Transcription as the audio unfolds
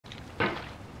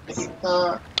तो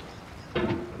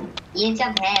ये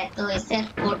जब है तो इसे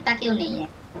फोड़ता क्यों नहीं है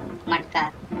मटका?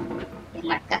 ये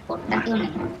मटका फोड़ता क्यों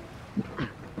नहीं है?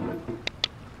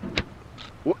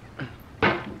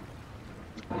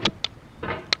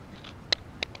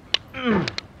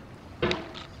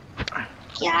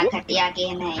 क्या घटिया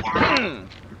गेम है यार।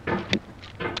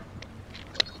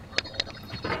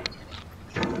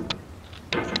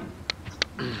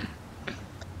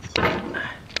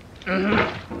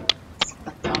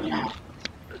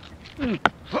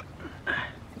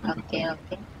 ओके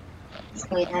ओके,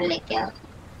 इसको इधर लेके आओ।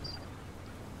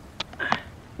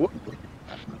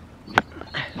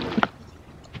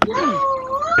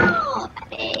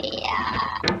 अरे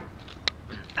यार,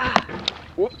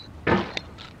 वो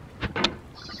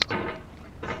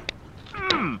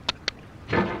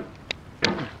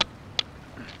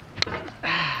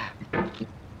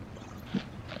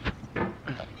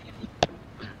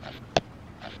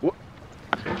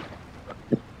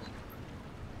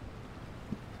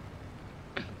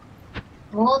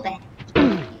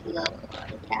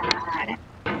यार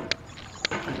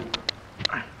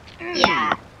या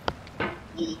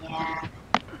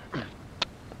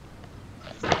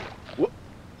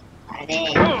अरे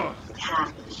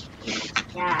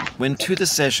When to the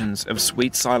sessions of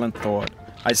sweet silent thought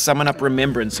I summon up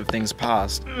remembrance of things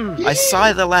past, I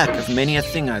sigh the lack of many a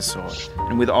thing I saw,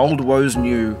 and with old woes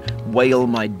new wail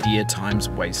my dear time's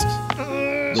waste.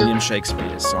 William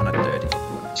Shakespeare, Sonnet 30.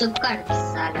 चुप कर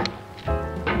साला,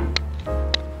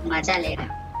 मजा ले रहा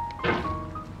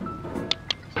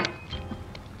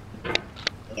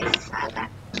ये साला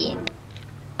game.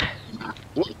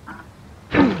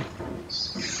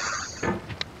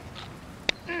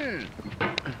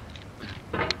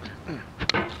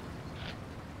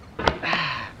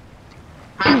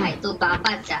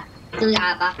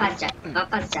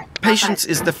 Patience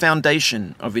is the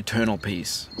foundation of eternal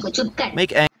peace.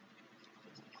 Make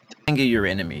anger your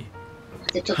enemy.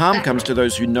 Harm comes to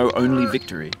those who know only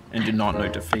victory and do not know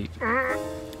defeat.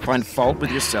 Find fault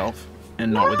with yourself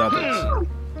and not with others.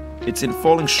 It's in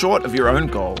falling short of your own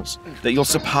goals that you'll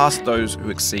surpass those who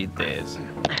exceed theirs.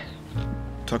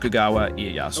 Tokugawa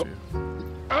Ieyasu.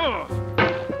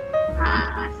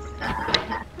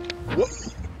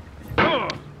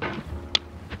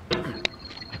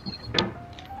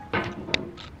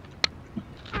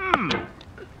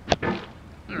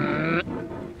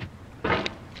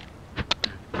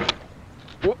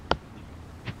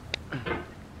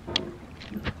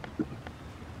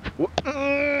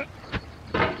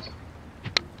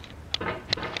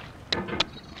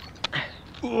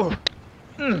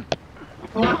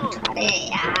 अरे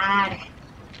यार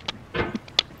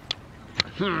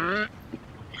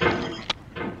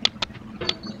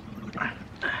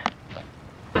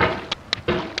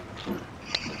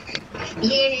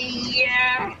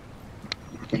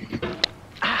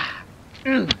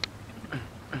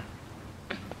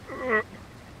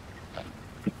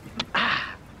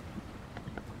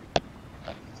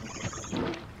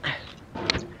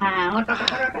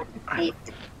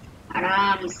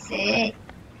आराम से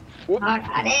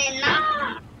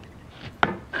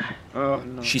Oh,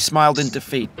 no. She smiled in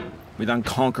defeat with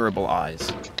unconquerable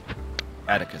eyes.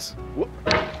 Atticus.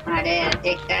 अरे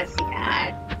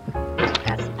यार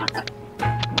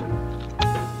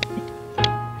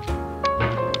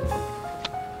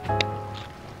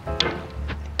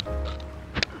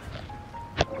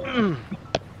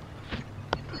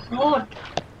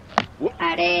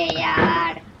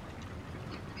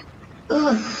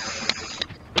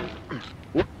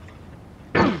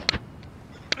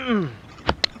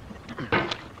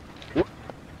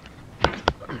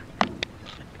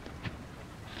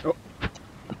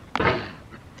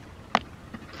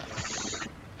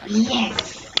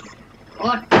yes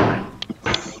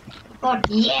what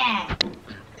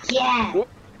yeah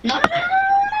no.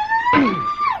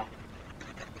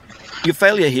 Your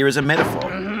failure here is a metaphor.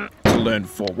 To learn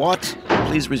for what,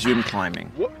 please resume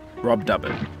climbing. Rob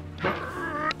Dubbin.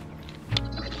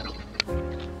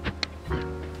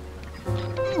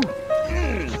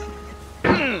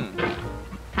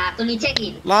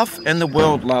 Laugh and the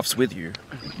world laughs with you.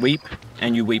 Weep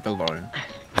and you weep alone.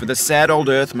 For the sad old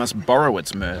earth must borrow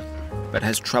its mirth, but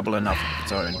has trouble enough of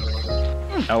its own.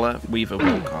 Ella Weaver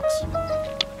Wilcox.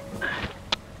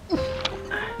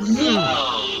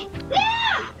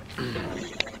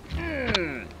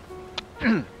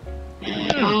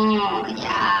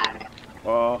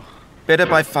 Better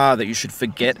by far that you should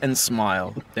forget and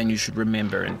smile than you should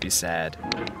remember and be sad.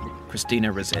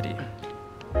 Christina Rossetti.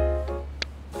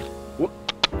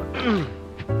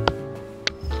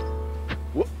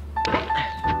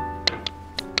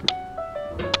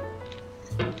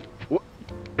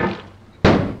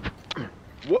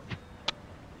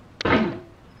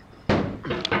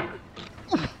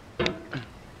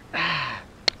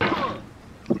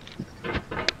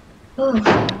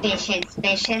 Patience,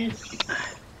 patience.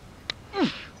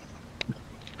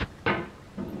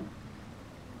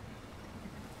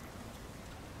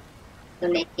 तो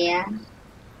लेके आ।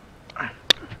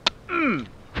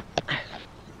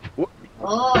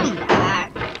 ओ यार,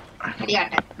 अरे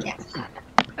अटक गया साला।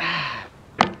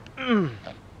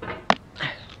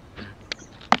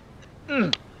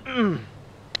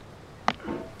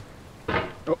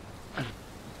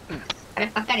 अरे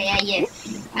पकड़ यार,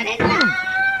 यस। अरे ना,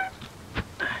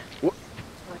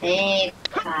 अरे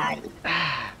भाई।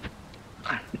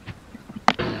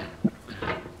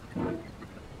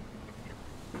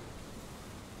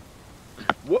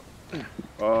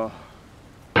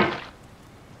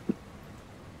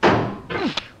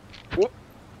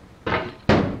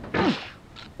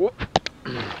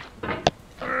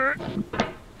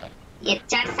 ये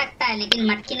चढ़ सकता है लेकिन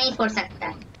मटकी नहीं फोड़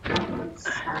सकता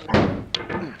साला।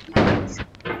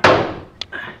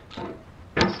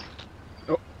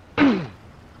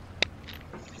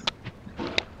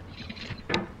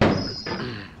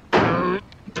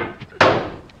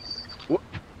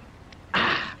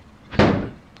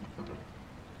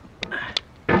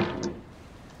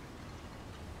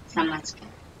 समझ गया।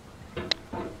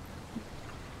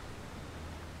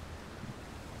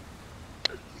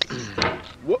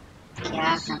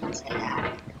 क्या समझ गया यार?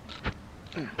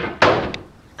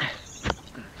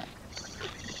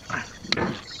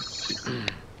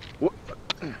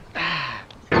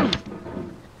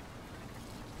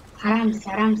 आराम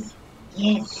से, आराम से।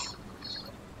 यस।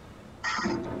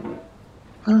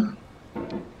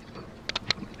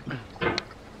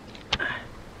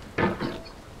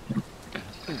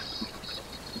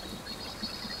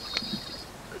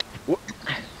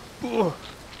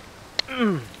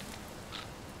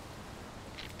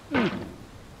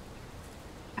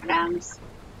 आराम से।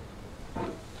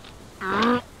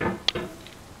 हो।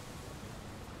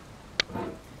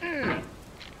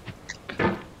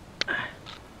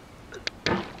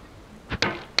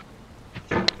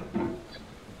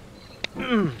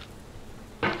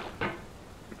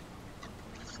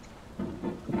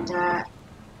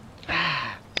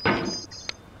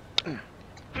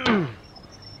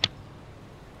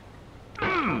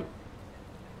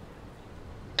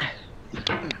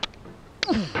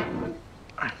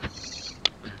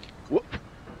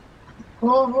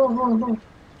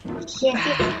 Yes,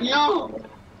 yes, no.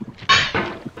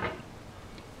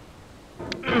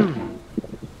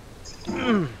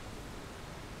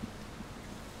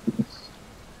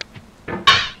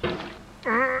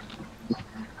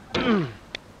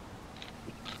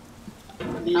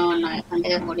 No, এখন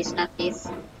থেকে করিস না প্লিজ।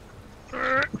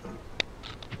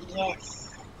 Yes.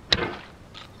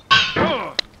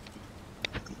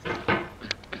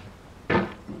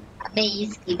 अबे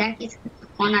इस इधर किस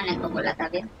कौन आने को बोला था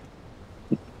बे?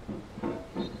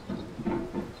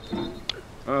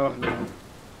 Oh no.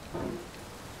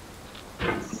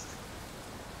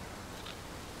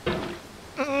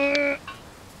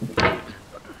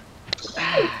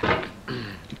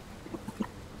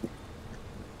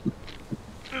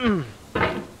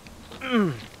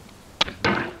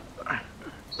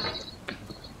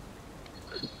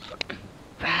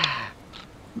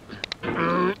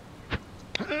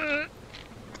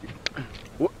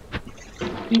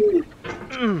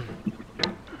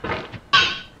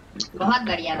 बहुत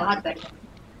बढ़िया, बहुत बढ़िया।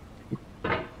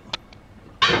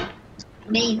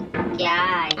 नहीं क्या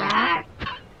यार?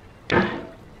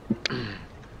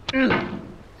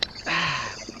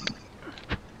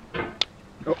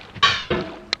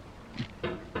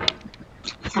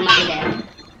 समझ गया।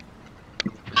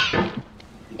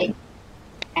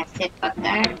 ऐसे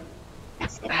पकड़,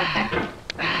 ऐसे पकड़।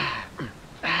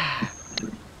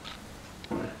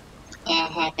 ये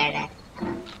है कड़ा।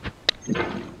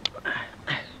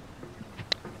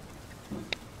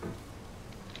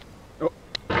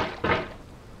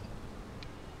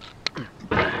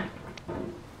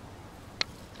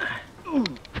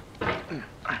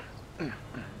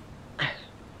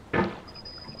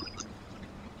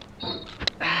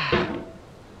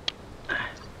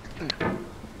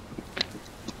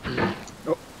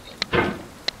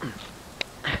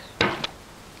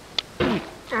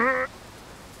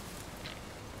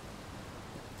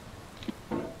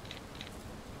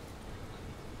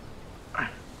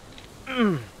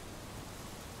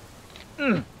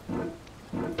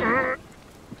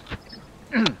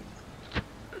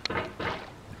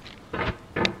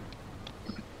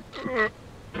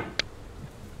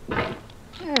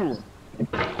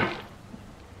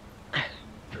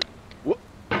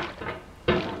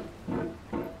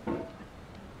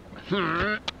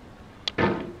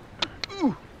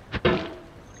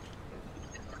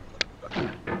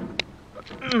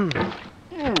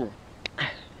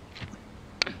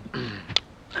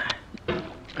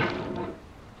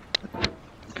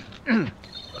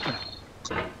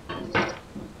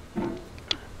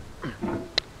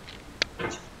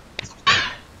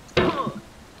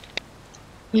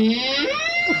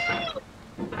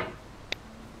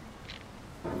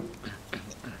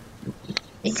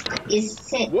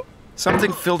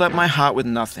 Something filled up my heart with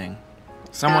nothing.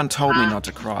 Someone told me not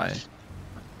to cry.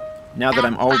 Now that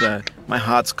I'm older, my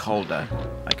heart's colder.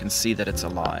 I can see that it's a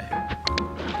lie.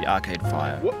 The Arcade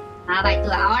Fire. हाँ भाई तू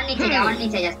और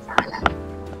नीचे जा साला.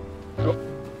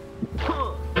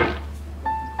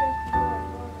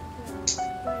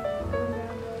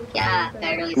 क्या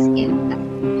करूँ इसके ऊपर?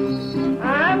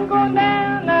 I'm going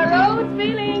down the road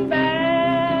feeling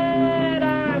bad.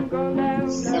 I'm going down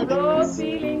the road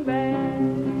feeling bad.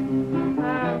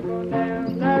 I'm going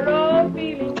down the road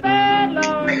feeling bad,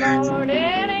 Lord, Lord.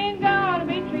 It ain't gonna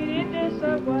be treated this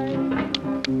way.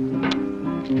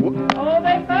 Oh,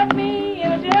 they put me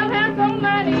in a jailhouse on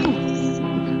my knees.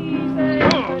 They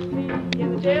put me in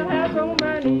a jailhouse on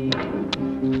my knees.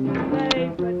 They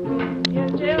put me in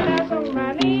a jailhouse on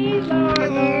my knees, Lord,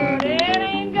 Lord. It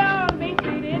ain't gonna be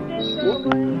treated this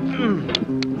way.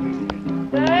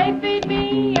 They feed me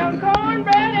on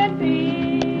cornbread and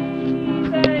peas.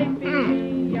 They feed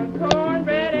me on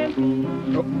cornbread and peas.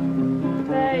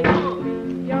 They feed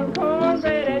me on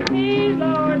cornbread and peas,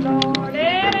 Lord, Lord.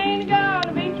 It ain't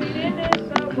gonna be treated this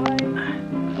way.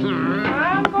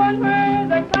 I'm going where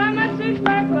the climate suits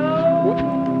my clothes.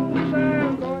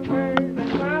 I'm going where the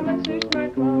climate suits my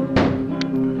clothes.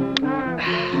 I'm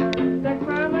going where the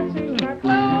climate suits my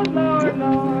clothes, Lord,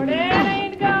 Lord. It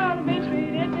ain't gonna be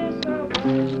treated this way.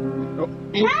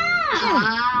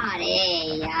 अरे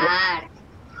यार.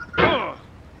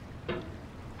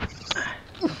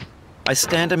 I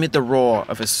stand amid the roar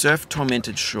of a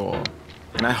surf-tormented shore,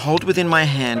 and I hold within my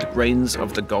hand grains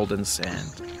of the golden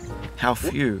sand. How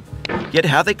few, yet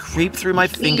how they creep through my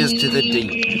fingers to the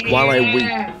deep, while I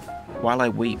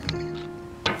weep.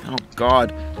 Oh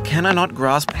God, can I not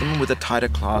grasp them with a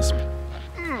tighter clasp?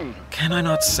 Can I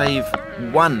not save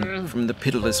one from the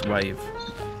pitiless wave?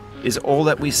 Is all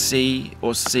that we see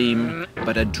or seem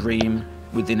but a dream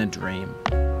within a dream?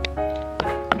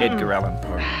 Edgar Allan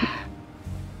Poe.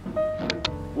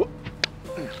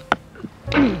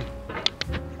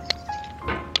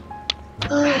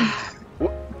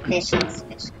 Patience.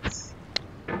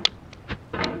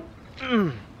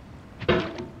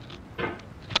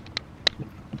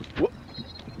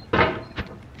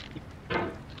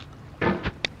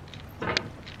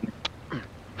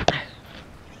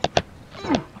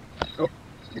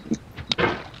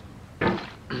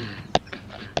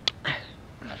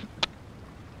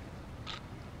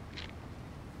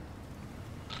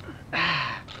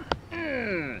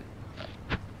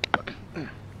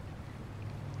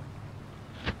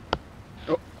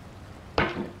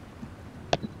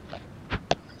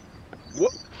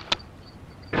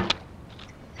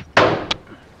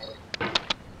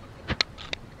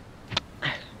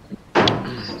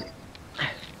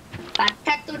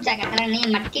 नहीं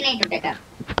मटकी नहीं टूटेगा.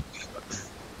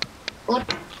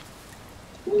 उठ.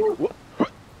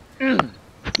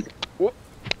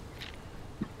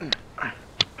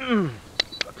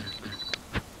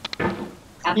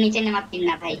 अब नीचे मत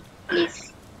गिरना भाई प्लीज.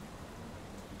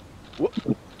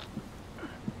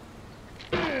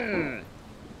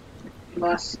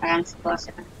 बॉस आराम से बॉस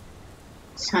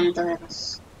शांत हो बस.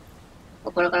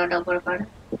 ऊपर कर.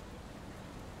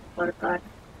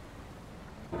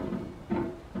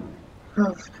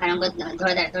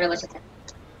 ধরে বসে থাক.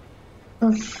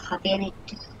 হাঁপিয়ে নে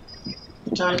একটু.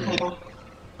 জল খাই দাও.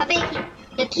 আবে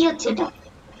কি হচ্ছে এটা?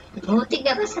 ভৌতিক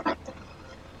ব্যবস্থা করতে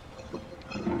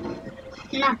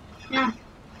না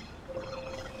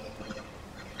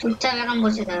চুপচাপ এখন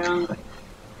বসে থাক. রং করে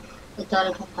জল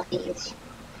হাঁপিয়ে গেছি.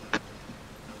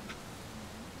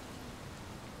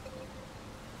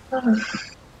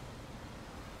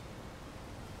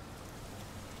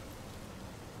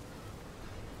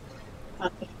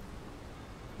 Okay.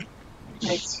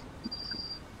 Let's.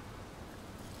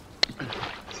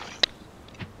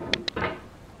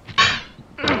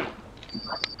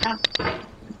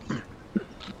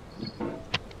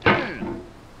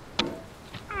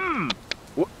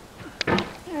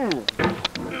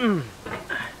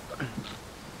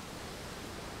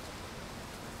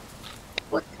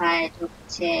 কোথায়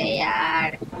ঢুকছে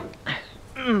यार?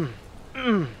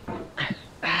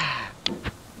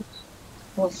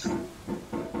 উফ.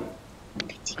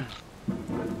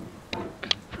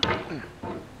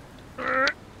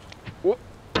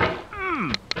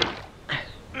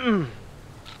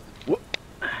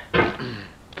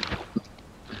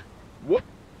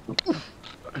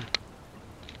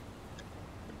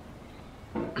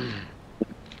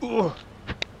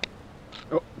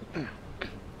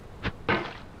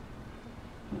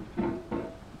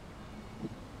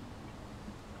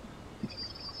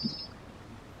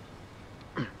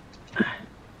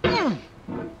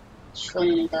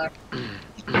 সুন্দর।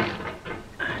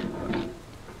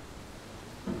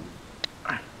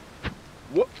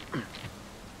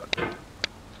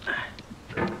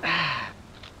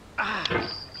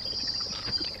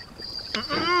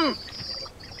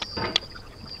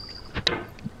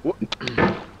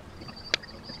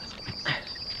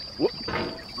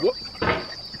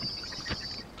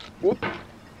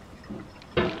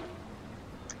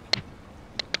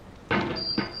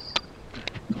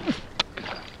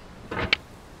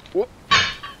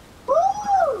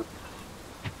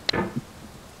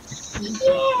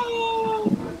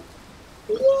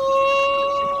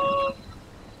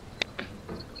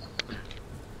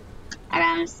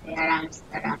 आराम से आराम से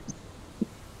आराम से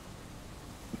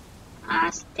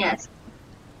आस्ते आस्ते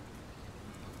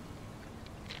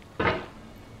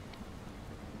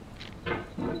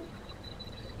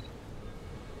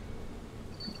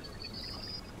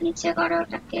नीचे करो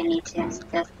टके नीचे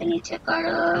आस्ते आस्ते नीचे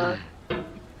करो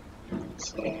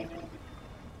नीचे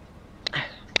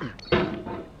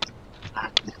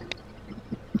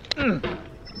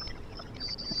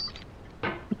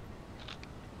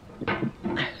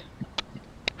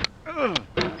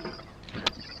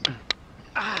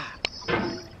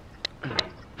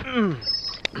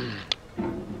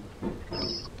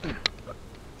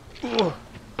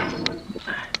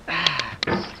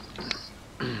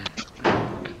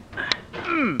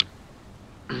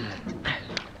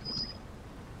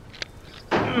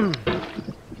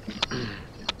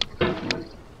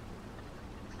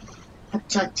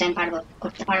হচ্ছে আমি পারবো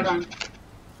করতে পারবো আমি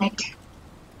ওয়েট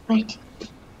ওয়েট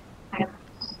পারবো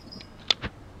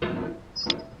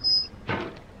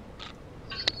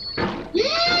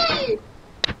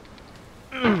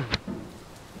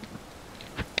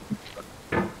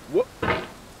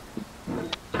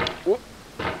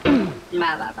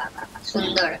বাবা বাবা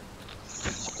সুন্দর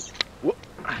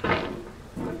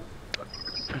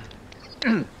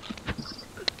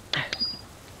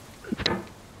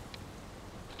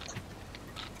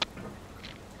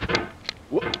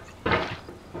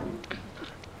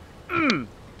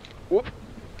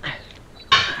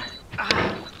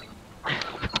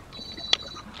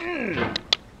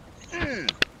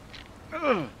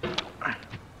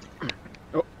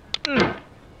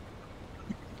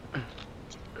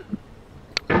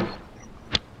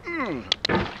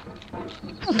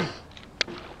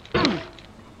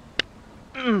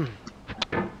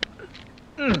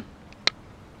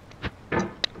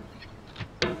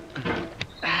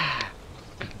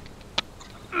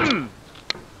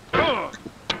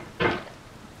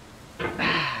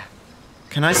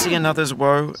Can I see another's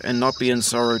woe and not be in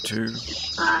sorrow too?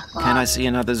 Can I see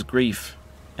another's grief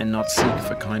and not seek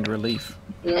for kind relief?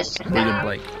 Yes, William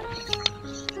Blake.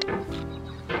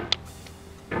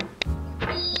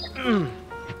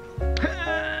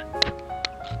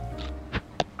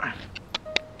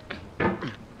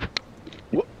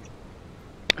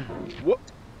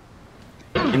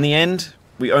 In the end,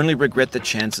 we only regret the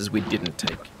chances we didn't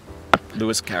take.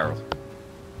 Lewis Carroll.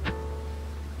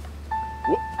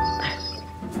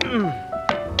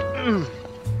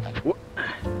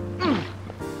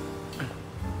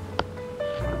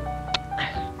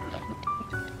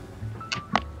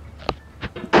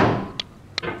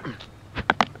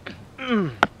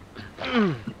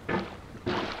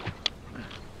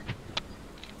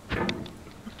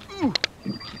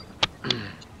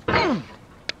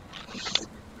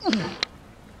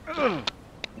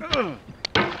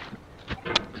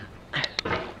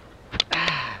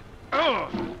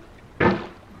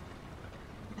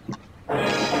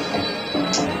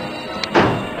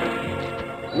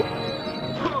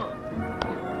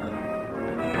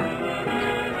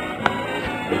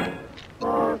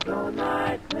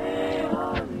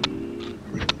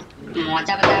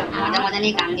 মজা মজা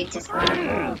নিয়ে গান দিচ্ছে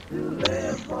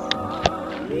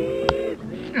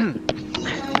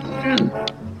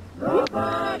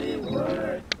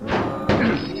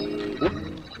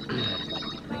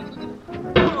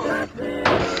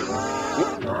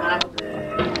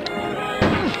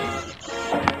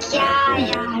क्या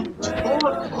यार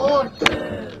छोड़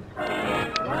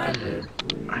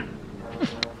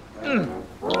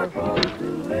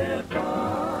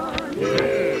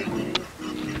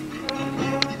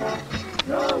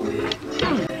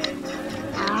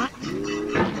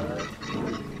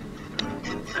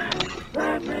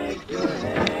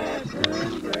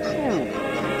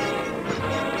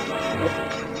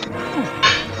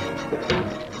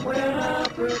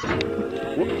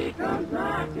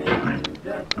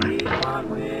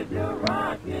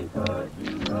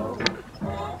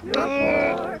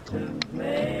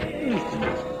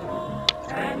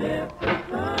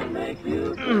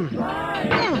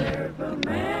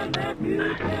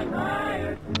can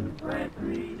hire 2 plant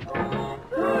trees,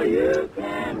 so you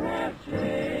can have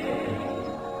shade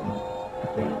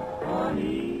on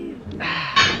easy.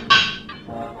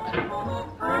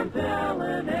 I'm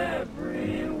telling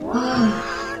everyone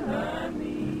I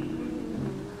meet,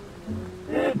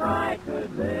 if I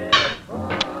could live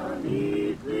on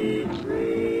easy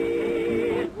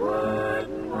street,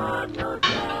 wouldn't want no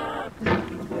job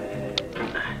today.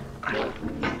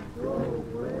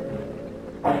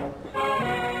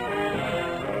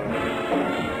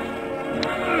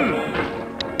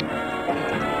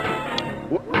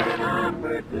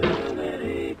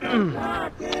 Opportunity comes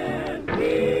knocking,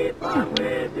 keep on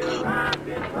with your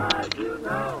rocket, 'cause you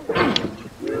know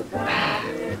you got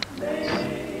it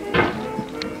made.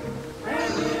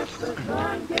 And if the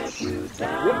sun gets you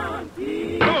down,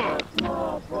 keep a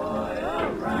small boy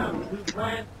around to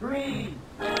plant trees,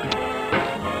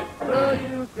 so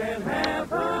you can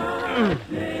have a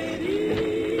shady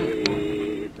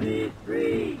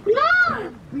street. No!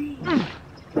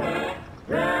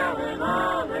 Telling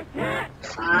all the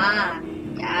cats, God.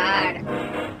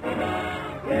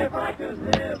 if I could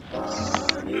live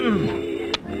on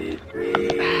easy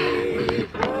street,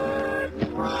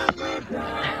 wouldn't want no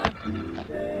job to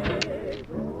take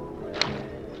away.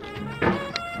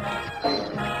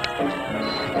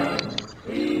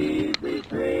 Easy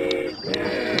street,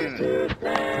 here to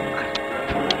stay.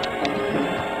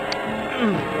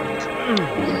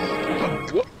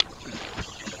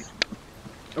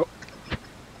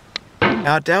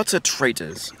 Our doubts are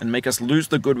traitors and make us lose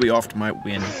the good we oft might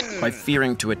win by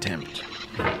fearing to attempt.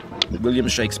 William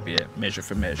Shakespeare, Measure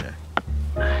for Measure.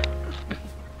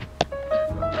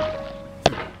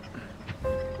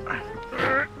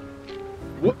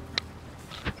 What?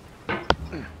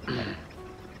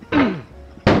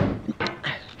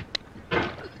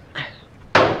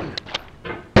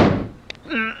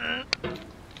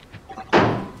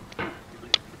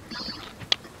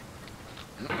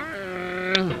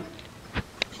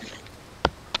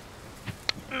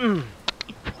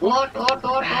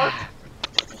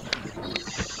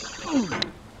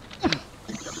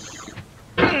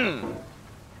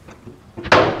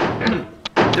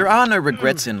 There are no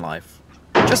regrets in life,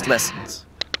 just lessons.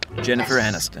 Jennifer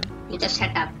Aniston. You just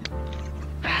shut up.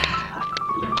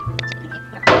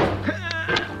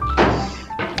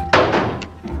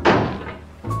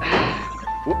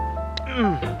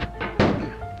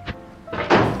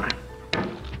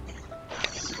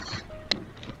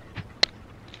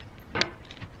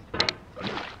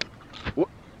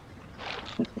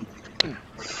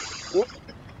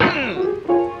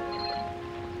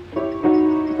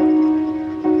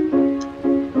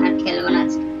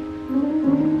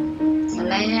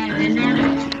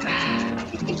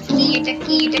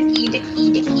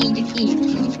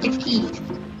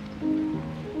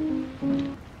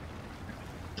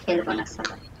 খেলবো না